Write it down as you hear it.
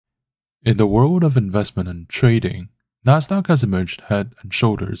In the world of investment and trading, Nasdaq has emerged head and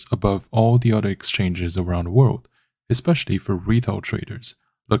shoulders above all the other exchanges around the world, especially for retail traders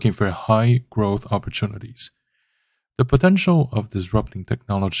looking for high growth opportunities. The potential of disrupting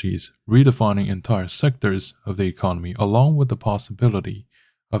technologies, redefining entire sectors of the economy, along with the possibility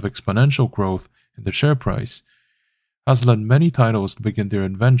of exponential growth in the share price, has led many titles to begin their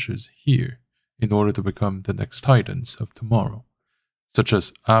adventures here in order to become the next titans of tomorrow, such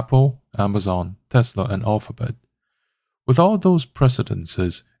as Apple, Amazon, Tesla, and Alphabet. With all those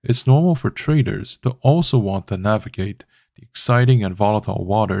precedences, it's normal for traders to also want to navigate the exciting and volatile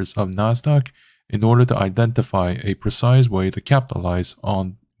waters of Nasdaq in order to identify a precise way to capitalize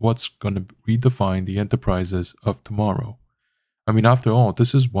on what's going to redefine the enterprises of tomorrow. I mean, after all,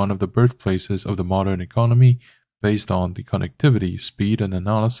 this is one of the birthplaces of the modern economy based on the connectivity, speed, and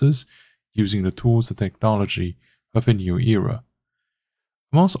analysis using the tools and technology of a new era.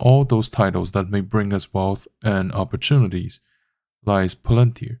 Amongst all those titles that may bring us wealth and opportunities lies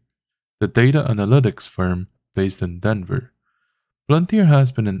Palantir, the data analytics firm based in Denver. Palantir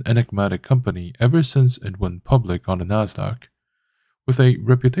has been an enigmatic company ever since it went public on the Nasdaq. With a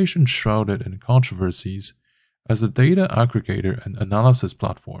reputation shrouded in controversies as a data aggregator and analysis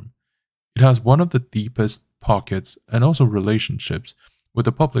platform, it has one of the deepest pockets and also relationships with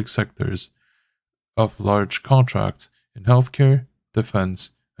the public sectors of large contracts in healthcare,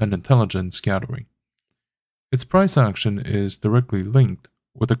 defense, and intelligence gathering. Its price action is directly linked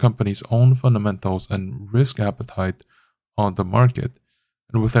with the company's own fundamentals and risk appetite on the market,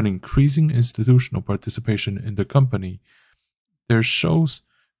 and with an increasing institutional participation in the company, there shows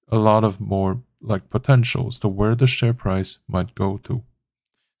a lot of more potentials to where the share price might go to.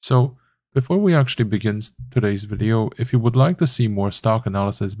 So, before we actually begin today's video, if you would like to see more stock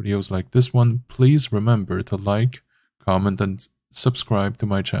analysis videos like this one, please remember to like, comment, and subscribe to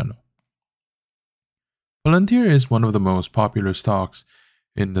my channel. Palantir is one of the most popular stocks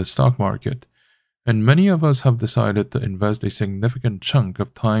in the stock market, and many of us have decided to invest a significant chunk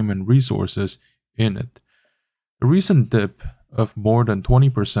of time and resources in it. The recent dip of more than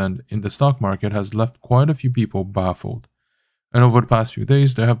 20% in the stock market has left quite a few people baffled. And over the past few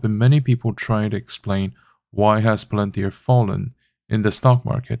days, there have been many people trying to explain why has Palantir fallen in the stock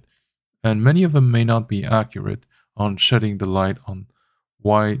market, and many of them may not be accurate on shedding the light on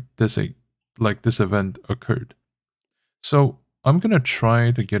why this event occurred. So I'm going to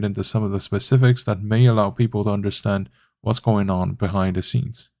try to get into some of the specifics that may allow people to understand what's going on behind the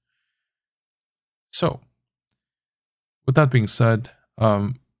scenes. So, with that being said,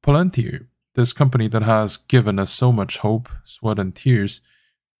 Palantir, this company that has given us so much hope, sweat, and tears,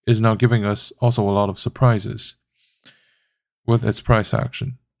 is now giving us also a lot of surprises with its price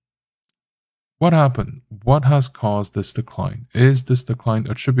action. What happened? What has caused this decline? Is this decline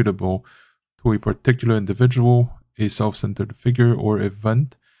attributable to a particular individual, a self-centered figure, or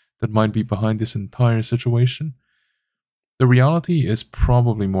event that might be behind this entire situation? The reality is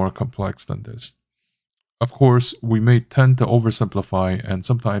probably more complex than this. Of course, we may tend to oversimplify and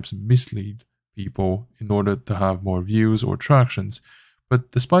sometimes mislead people in order to have more views or tractions,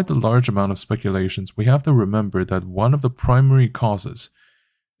 but despite the large amount of speculations, we have to remember that one of the primary causes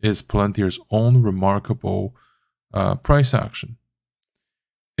is Palantir's own remarkable price action.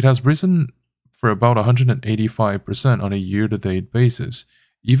 It has risen for about 185% on a year-to-date basis,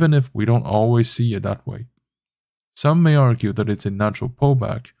 even if we don't always see it that way. Some may argue that it's a natural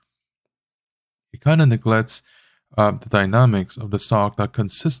pullback. It kind of neglects the dynamics of the stock that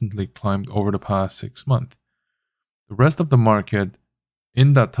consistently climbed over the past 6 months. The rest of the market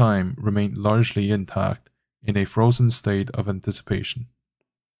in that time remained largely intact in a frozen state of anticipation.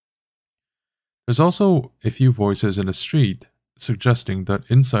 There's also a few voices in the street suggesting that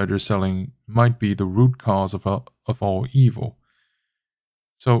insider selling might be the root cause of all evil.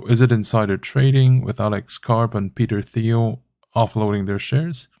 So is it insider trading with Alex Karp and Peter Thiel offloading their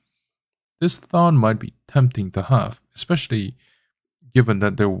shares? This thought might be tempting to have, especially given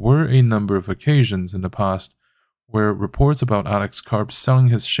that there were a number of occasions in the past where reports about Alex Karp selling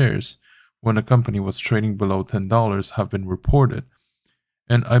his shares when the company was trading below $10 have been reported.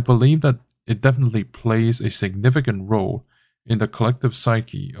 And I believe that it definitely plays a significant role in the collective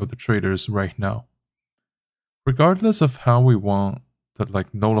psyche of the traders right now. Regardless of how we want to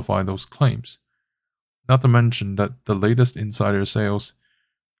nullify those claims, not to mention that the latest insider sales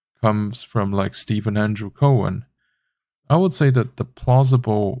comes from Stephen Andrew Cohen, I would say that the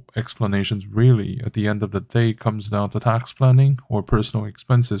plausible explanations really at the end of the day comes down to tax planning or personal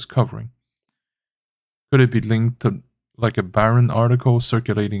expenses covering. Could it be linked to a Barron article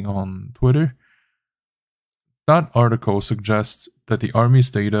circulating on Twitter? That article suggests that the Army's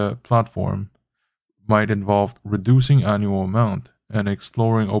data platform might involve reducing annual amount and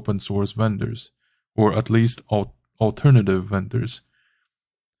exploring open source vendors, or at least alternative vendors.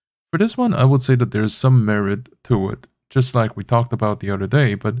 For this one, I would say that there's some merit to it, just like we talked about the other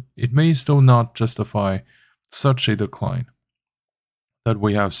day, but it may still not justify such a decline that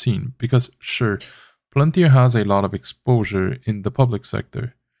we have seen, because sure, Palantir has a lot of exposure in the public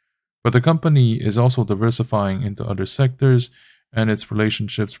sector, but the company is also diversifying into other sectors and its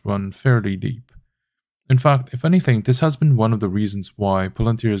relationships run fairly deep. In fact, if anything, this has been one of the reasons why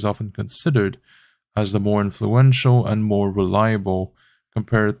Palantir is often considered as the more influential and more reliable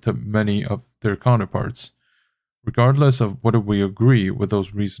compared to many of their counterparts, regardless of whether we agree with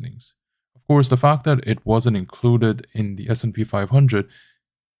those reasonings. Of course, the fact that it wasn't included in the S&P 500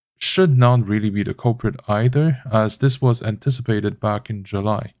 should not really be the culprit either, as this was anticipated back in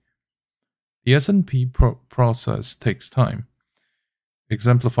July. The S&P process takes time,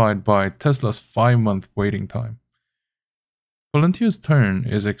 exemplified by Tesla's 5-month waiting time. Palantir's turn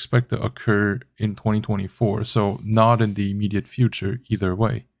is expected to occur in 2024, so not in the immediate future either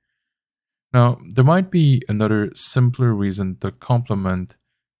way. Now, there might be another simpler reason to complement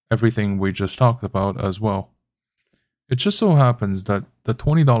everything we just talked about as well. It just so happens that the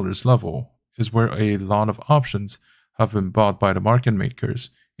 $20 level is where a lot of options have been bought by the market makers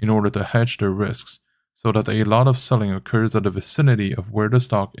in order to hedge their risks, so that a lot of selling occurs at the vicinity of where the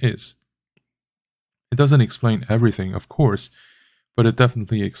stock is. It doesn't explain everything, of course, but it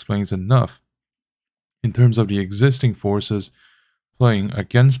definitely explains enough in terms of the existing forces playing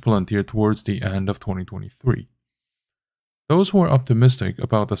against Palantir towards the end of 2023. Those who are optimistic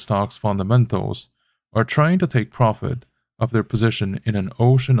about the stock's fundamentals are trying to take profit of their position in an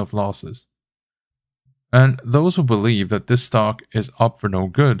ocean of losses. And those who believe that this stock is up for no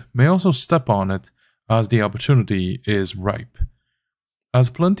good may also step on it as the opportunity is ripe. As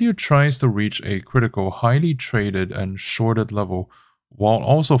Palantir tries to reach a critical, highly traded and shorted level while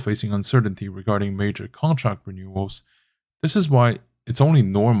also facing uncertainty regarding major contract renewals, this is why it's only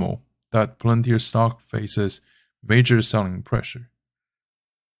normal that Palantir stock faces major selling pressure.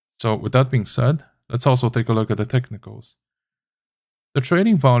 So with that being said, let's also take a look at the technicals. The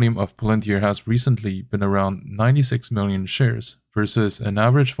trading volume of Palantir has recently been around 96 million shares versus an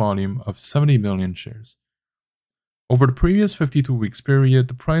average volume of 70 million shares. Over the previous 52 weeks period,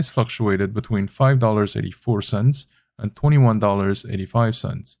 the price fluctuated between $5.84 and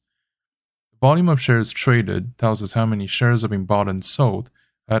 $21.85. The volume of shares traded tells us how many shares have been bought and sold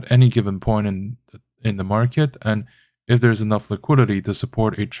at any given point in the market and if there's enough liquidity to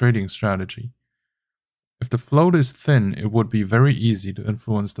support a trading strategy. If the float is thin, it would be very easy to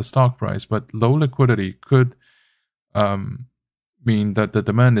influence the stock price, but low liquidity could mean that the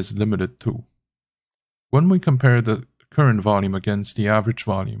demand is limited too. When we compare the current volume against the average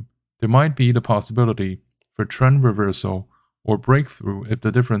volume, there might be the possibility for trend reversal or breakthrough if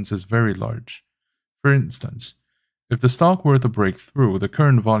the difference is very large. For instance, if the stock were to break through, the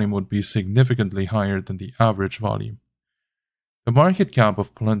current volume would be significantly higher than the average volume. The market cap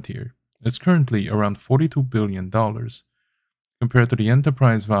of Palantir is currently around $42 billion compared to the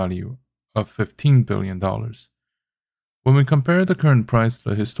enterprise value of $15 billion. When we compare the current price to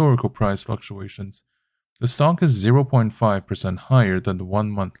the historical price fluctuations, the stock is 0.5% higher than the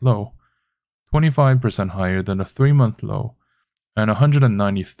 1-month low, 25% higher than the 3-month low, and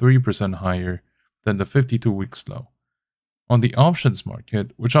 193% higher than the 52 weeks low. On the options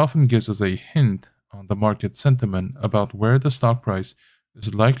market, which often gives us a hint on the market sentiment about where the stock price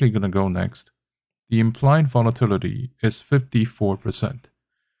is likely going to go next, the implied volatility is 54%,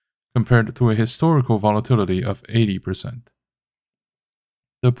 compared to a historical volatility of 80%.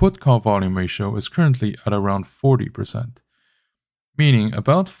 The put-call volume ratio is currently at around 40%, meaning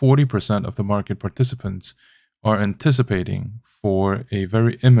about 40% of the market participants are anticipating for a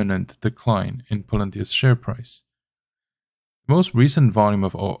very imminent decline in Palantir's share price. The most recent volume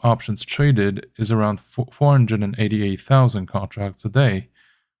of options traded is around 488,000 contracts a day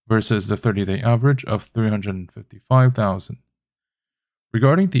versus the 30-day average of 355,000.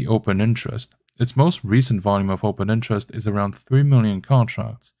 Regarding the open interest, its most recent volume of open interest is around 3 million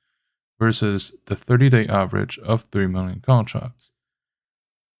contracts versus the 30-day average of 3 million contracts.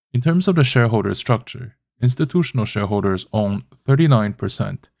 In terms of the shareholder structure, institutional shareholders own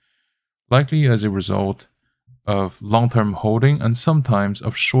 39%, likely as a result of long-term holding and sometimes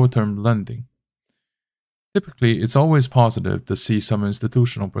of short-term lending. Typically, it's always positive to see some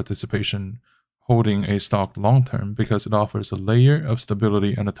institutional participation holding a stock long-term because it offers a layer of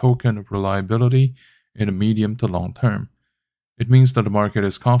stability and a token of reliability in the medium to long term. It means that the market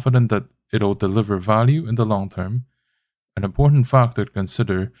is confident that it'll deliver value in the long term, an important factor to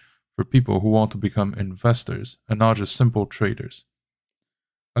consider for people who want to become investors and not just simple traders.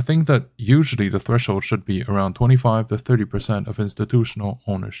 I think that usually the threshold should be around 25 to 30% of institutional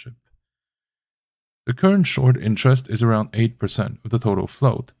ownership. The current short interest is around 8% of the total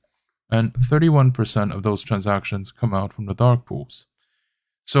float, and 31% of those transactions come out from the dark pools.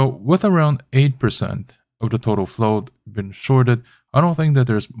 So with around 8% of the total float been shorted, I don't think that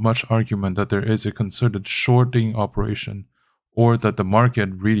there's much argument that there is a concerted shorting operation or that the market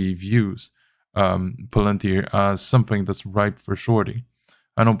really views Palantir as something that's ripe for shorting.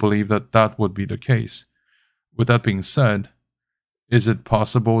 I don't believe that that would be the case. With that being said, is it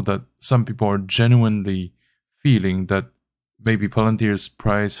possible that some people are genuinely feeling that maybe Palantir's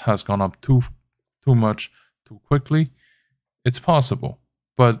price has gone up too much too quickly? It's possible.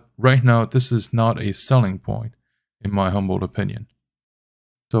 But right now, this is not a selling point, in my humble opinion.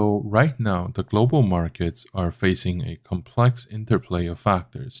 So right now, the global markets are facing a complex interplay of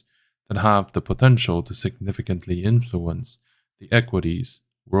factors that have the potential to significantly influence the equities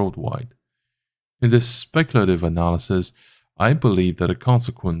worldwide. In this speculative analysis, I believe that the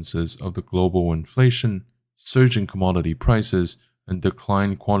consequences of the global inflation, surging commodity prices, and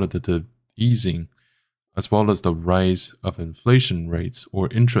decline quantitative easing, as well as the rise of inflation rates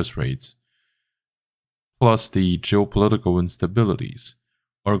or interest rates, plus the geopolitical instabilities,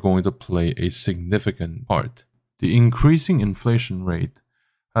 are going to play a significant part. The increasing inflation rate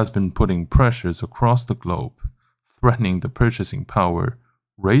has been putting pressures across the globe, threatening the purchasing power,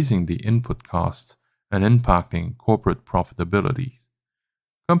 raising the input costs, and impacting corporate profitability.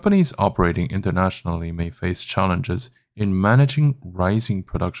 Companies operating internationally may face challenges in managing rising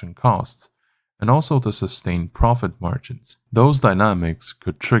production costs and also to sustain profit margins. Those dynamics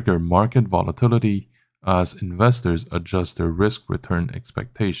could trigger market volatility as investors adjust their risk-return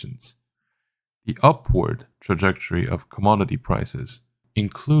expectations. The upward trajectory of commodity prices,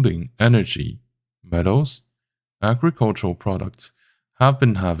 including energy, metals, agricultural products, have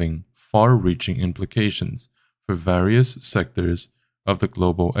been having far-reaching implications for various sectors of the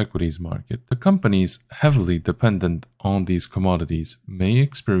global equities market. The companies heavily dependent on these commodities may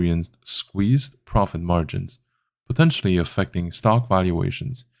experience squeezed profit margins, potentially affecting stock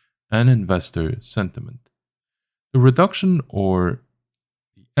valuations and investor sentiment. The reduction or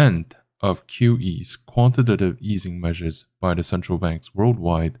the end of QE's quantitative easing measures by the central banks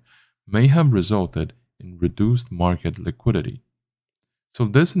worldwide may have resulted in reduced market liquidity. So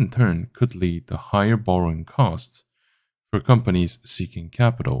this in turn could lead to higher borrowing costs for companies seeking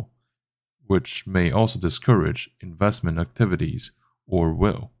capital, which may also discourage investment activities or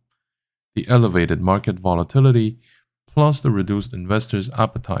will. The elevated market volatility plus the reduced investors'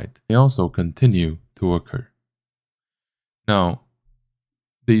 appetite may also continue to occur. Now,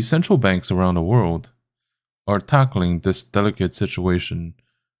 the central banks around the world are tackling this delicate situation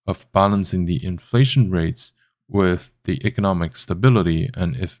of balancing the inflation rates with the economic stability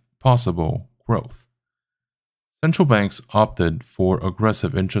and, if possible, growth. Central banks opted for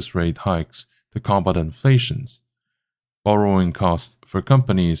aggressive interest rate hikes to combat inflations. Borrowing costs for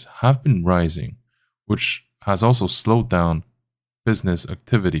companies have been rising, which has also slowed down business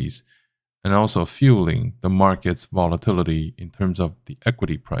activities and also fueling the market's volatility in terms of the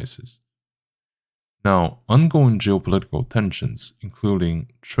equity prices. Now, ongoing geopolitical tensions, including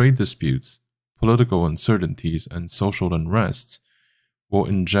trade disputes, political uncertainties, and social unrests, will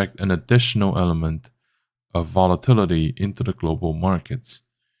inject an additional element of volatility into the global markets.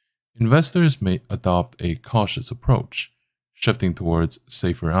 Investors may adopt a cautious approach, shifting towards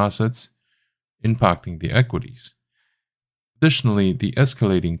safer assets, impacting the equities. Additionally, the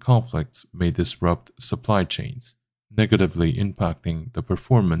escalating conflicts may disrupt supply chains, negatively impacting the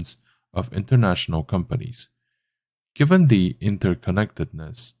performance of international companies. Given the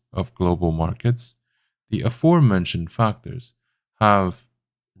interconnectedness of global markets, the aforementioned factors have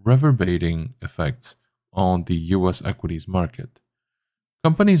reverberating effects on the US equities market.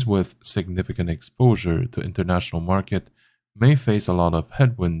 Companies with significant exposure to international market may face a lot of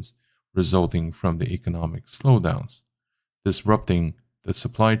headwinds resulting from the economic slowdowns, disrupting the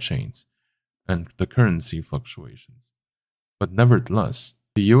supply chains and the currency fluctuations. But nevertheless,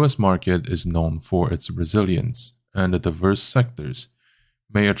 the US market is known for its resilience, and the diverse sectors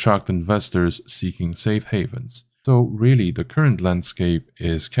may attract investors seeking safe havens. So really, the current landscape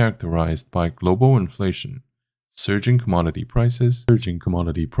is characterized by global inflation, surging commodity prices,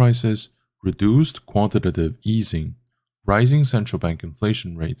 reduced quantitative easing, rising central bank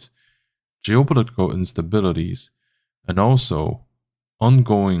inflation rates, geopolitical instabilities, and also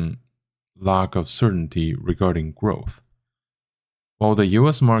ongoing lack of certainty regarding growth. While the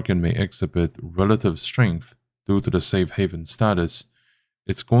US market may exhibit relative strength due to the safe haven status,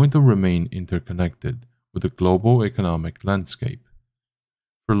 it's going to remain interconnected with the global economic landscape.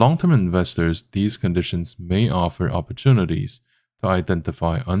 For long-term investors, these conditions may offer opportunities to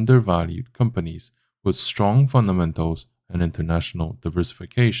identify undervalued companies with strong fundamentals and international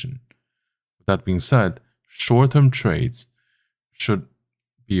diversification. With that being said, short-term trades should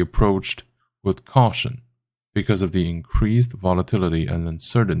be approached with caution because of the increased volatility and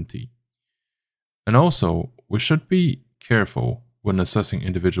uncertainty. And also, we should be careful when assessing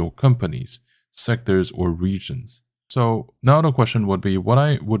individual companies, sectors, or regions. So now the question would be what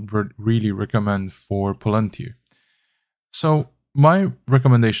I would really recommend for Palantir. So my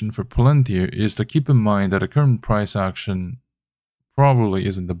recommendation for Palantir is to keep in mind that the current price action probably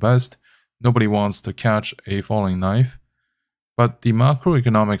isn't the best. Nobody wants to catch a falling knife. But the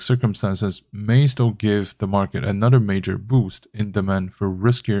macroeconomic circumstances may still give the market another major boost in demand for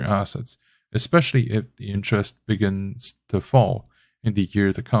riskier assets, especially if the interest begins to fall in the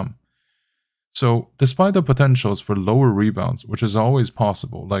year to come. So, despite the potentials for lower rebounds, which is always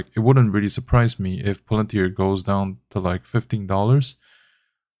possible, like it wouldn't really surprise me if Palantir goes down to like $15,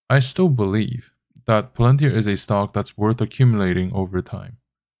 I still believe that Palantir is a stock that's worth accumulating over time.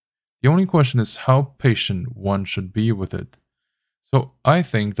 The only question is how patient one should be with it. So I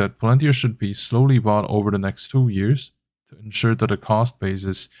think that Palantir should be slowly bought over the next 2 years to ensure that the cost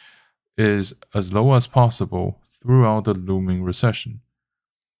basis is as low as possible throughout the looming recession.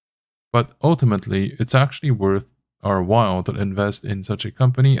 But ultimately, it's actually worth our while to invest in such a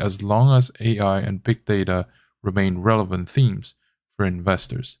company as long as AI and big data remain relevant themes for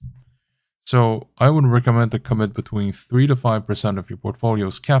investors. So I would recommend to commit between 3 to 5% of your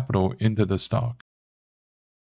portfolio's capital into the stock.